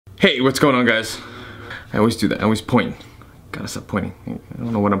Hey, what's going on, guys? I always do that. I always point. Gotta stop pointing. I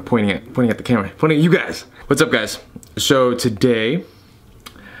don't know what I'm pointing at. Pointing at the camera. Pointing at you guys. What's up, guys? So today,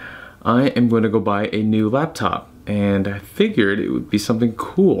 I am going to go buy a new laptop, and I figured it would be something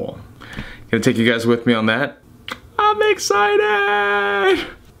cool. Gonna take you guys with me on that. I'm excited!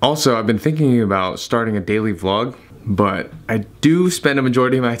 Also, I've been thinking about starting a daily vlog, but I do spend a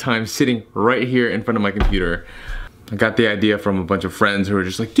majority of my time sitting right here in front of my computer. I got the idea from a bunch of friends who were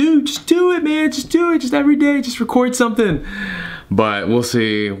just like, dude, just do it, man, just do it, just every day, just record something. But we'll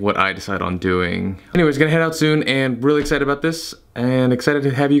see what I decide on doing. Anyways, gonna head out soon and really excited about this and excited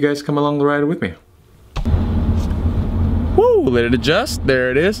to have you guys come along the ride with me. Woo, let it adjust,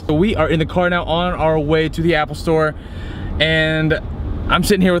 there it is. So we are in the car now on our way to the Apple Store, and I'm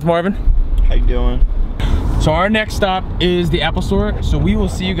sitting here with Marvin. How you doing? So our next stop is the Apple Store, so we will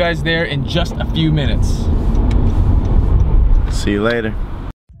see you guys there in just a few minutes. See you later.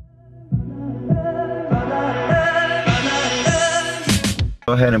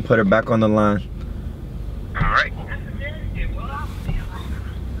 Go ahead and put her back on the line. Alright.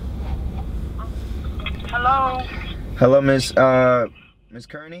 Hello. Hello, Miss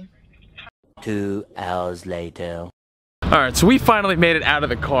Kearney? 2 hours later. Alright, so we finally made it out of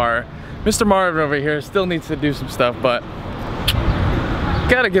the car. Mr. Marvin over here still needs to do some stuff, but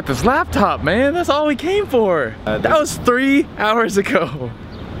gotta get this laptop, man. That's all we came for. That was 3 hours ago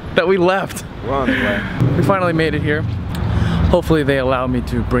that we left. We're on the way. We finally made it here. Hopefully they allow me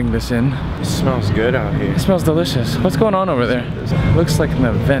to bring this in. It smells good out here. It smells delicious. What's going on over there? Looks like an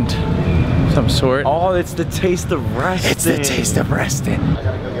event of some sort. Oh, it's the Taste of Reston. It's the Taste of Reston. I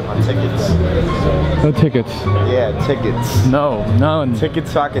gotta go get my tickets. No tickets. Yeah, tickets. No, none.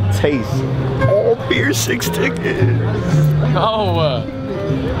 Tickets so I can taste. Oh, beer 6 tickets. Oh,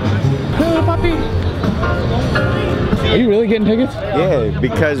 hello, puppy. Are you really getting tickets? Yeah,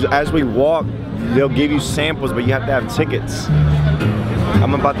 because as we walk, they'll give you samples, but you have to have tickets.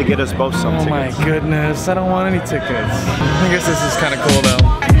 I'm about to get us both some tickets. Oh my goodness, I don't want any tickets. I guess this is kind of cool though.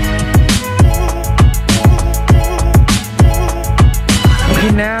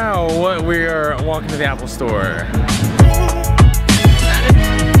 Okay, now we are walking to the Apple Store.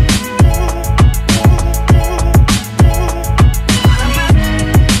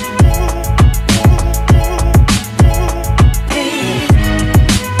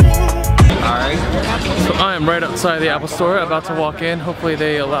 Right outside the Apple Store, about to walk in. Hopefully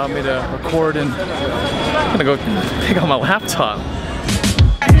they allow me to record, and I'm gonna go pick up my laptop.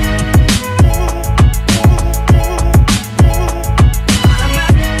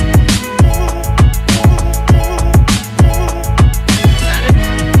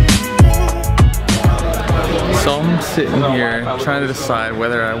 So I'm sitting here trying to decide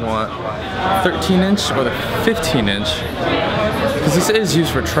whether I want 13-inch or the 15-inch. Because this is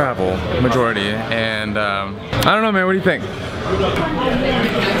used for travel, majority, and I don't know, man, what do you think?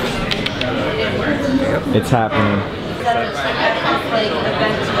 It's happening.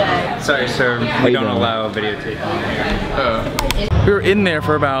 Sorry, sir, we don't allow videotape. We were in there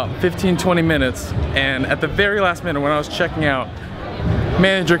for about 15-20 minutes, and at the very last minute when I was checking out,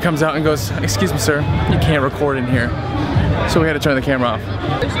 manager comes out and goes, "Excuse me, sir, you can't record in here." So we had to turn the camera off.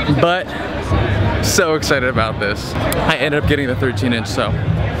 But so excited about this. I ended up getting the 13-inch, so. All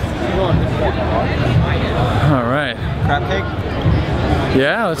right. Crab cake?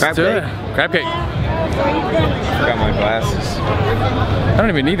 Yeah, let's do it. Crab cake. Got my glasses. I don't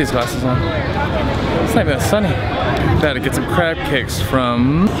even need these glasses on. It's not even that sunny. Gotta get some crab cakes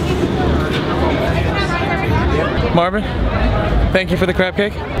from Marvin. Thank you for the crab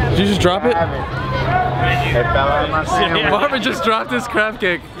cake. Did you just drop it? It fell out of my sandwich. Marvin just dropped his crab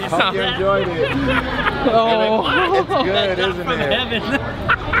cake. I hope you enjoyed it. Oh, it's good, isn't it?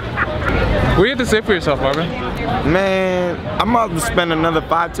 What do you have to say for yourself, Marvin? Man, I'm about to spend another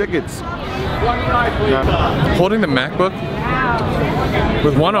 5 tickets. Holding the MacBook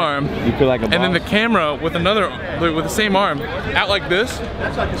with one arm, You feel like a boss? and then the camera with another, with the same arm, out like this.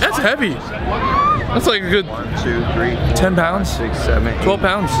 That's heavy. That's like a good 1, 2, 3, 10 pounds, 6, 7, 8. 12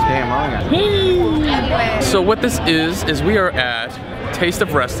 pounds. Damn, So what this is we are at Taste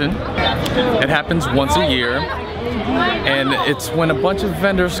of Reston. It happens once a year, and it's when a bunch of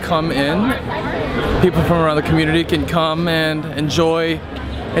vendors come in. People from around the community can come and enjoy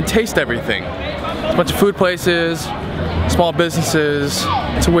and taste everything. It's a bunch of food places, small businesses.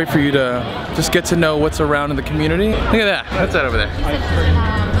 It's a way for you to just get to know what's around in the community. Look at that. What's that over there?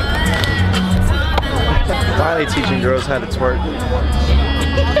 Why are they teaching girls how to twerk?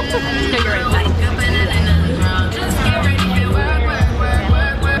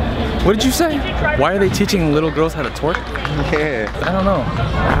 What did you say? Why are they teaching little girls how to twerk? Yeah. I don't know.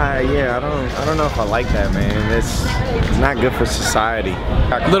 Yeah, I don't know if I like that, man. It's not good for society.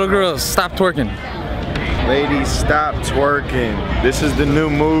 Little girls, stop twerking. Ladies, stop twerking. This is the new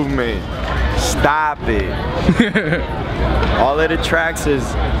movement. Stop it. All it attracts is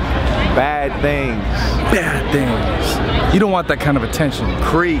bad things. Bad things. You don't want that kind of attention.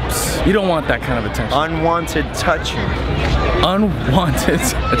 Creeps. You don't want that kind of attention. Unwanted touching. Unwanted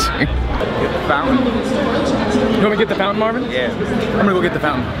touching. Get the fountain. You want me to get the fountain, Marvin? Yeah. I'm gonna go get the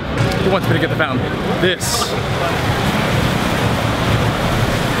fountain. Who wants me to get the fountain? This.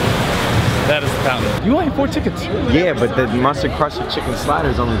 That is the fountain. You only have 4 tickets. Yeah, but the mustard crusted chicken slider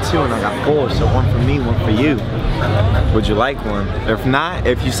is only 2 and I got 4, so 1 for me, 1 for you. Would you like one? If not,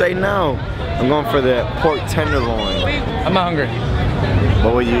 if you say no, I'm going for the pork tenderloin. I'm not hungry.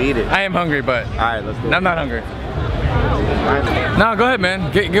 But will you eat it? I am hungry, but Alright, let's go. I'm not hungry. No, go ahead,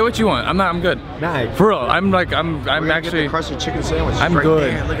 man. Get what you want. I'm good. Nah, For real, I'm actually. Get the crusted chicken sandwich. I'm right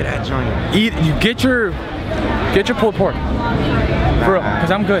good. There. Look at that joint. Eat. You get your pulled pork. For real,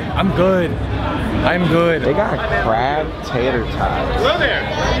 cause I'm good. I'm good. I'm good. They got crab tater tots. Hello there.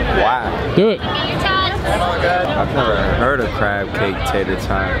 Wow. Do it. I've never heard of crab cake tater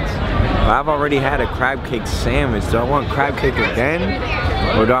tots. I've already had a crab cake sandwich. Do I want crab cake again?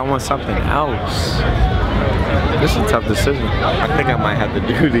 Or do I want something else? This is a tough decision. I think I might have to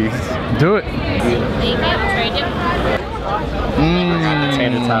do these. Do it.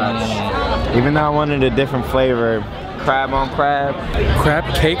 Tater tots. Even though I wanted a different flavor, crab on crab. Crab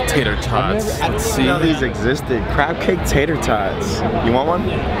cake tater tots. I didn't even know these existed. Crab cake tater tots. You want one?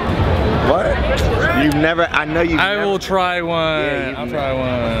 What? You've never, I know you've never. I will try one. Yeah, I'll try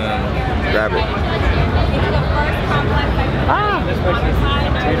one. Grab it.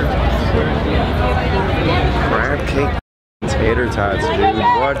 Crab cake tater tots, dude.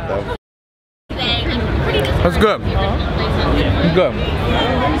 What the? That's good. It's good.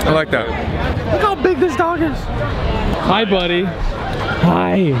 I like that. Look how big this dog is. Hi, buddy.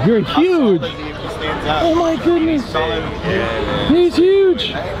 Hi. You're huge. Oh my goodness. He's huge.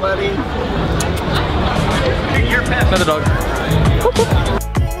 Hey, buddy. Another dog. Whoop, whoop.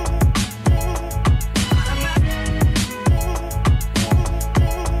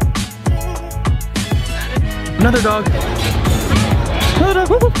 Another dog. Another dog.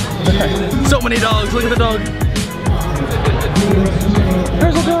 Whoop, whoop. So many dogs. Look at the dog.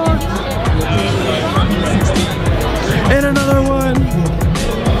 There's a dog. And another one.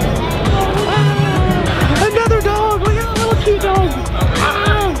 Another dog. Look at that little cute dog.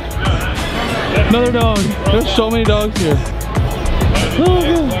 Another dog. There's so many dogs here. Look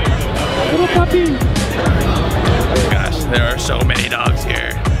at little puppy. Gosh, there are so many dogs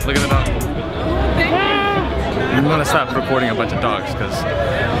here. Look at the dog. I'm gonna stop recording a bunch of dogs because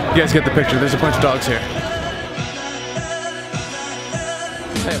you guys get the picture. There's a bunch of dogs here.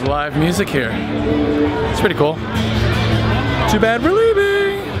 They have live music here. It's pretty cool. Too bad we're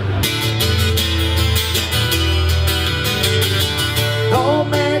leaving. Oh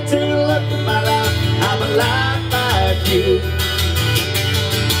man, take a look at my life. I'm alive like you.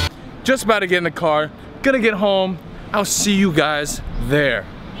 Just about to get in the car. Gonna get home. I'll see you guys there.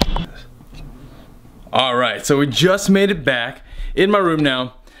 All right, so we just made it back in my room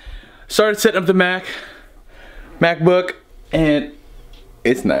now. Started setting up the MacBook, and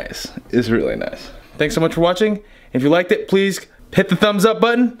it's nice. It's really nice. Thanks so much for watching. If you liked it, please hit the thumbs up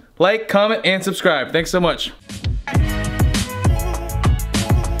button, like, comment, and subscribe. Thanks so much.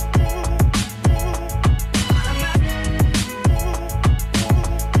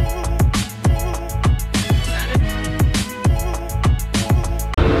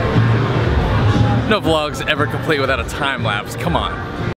 No vlog's ever complete without a time lapse. Come on.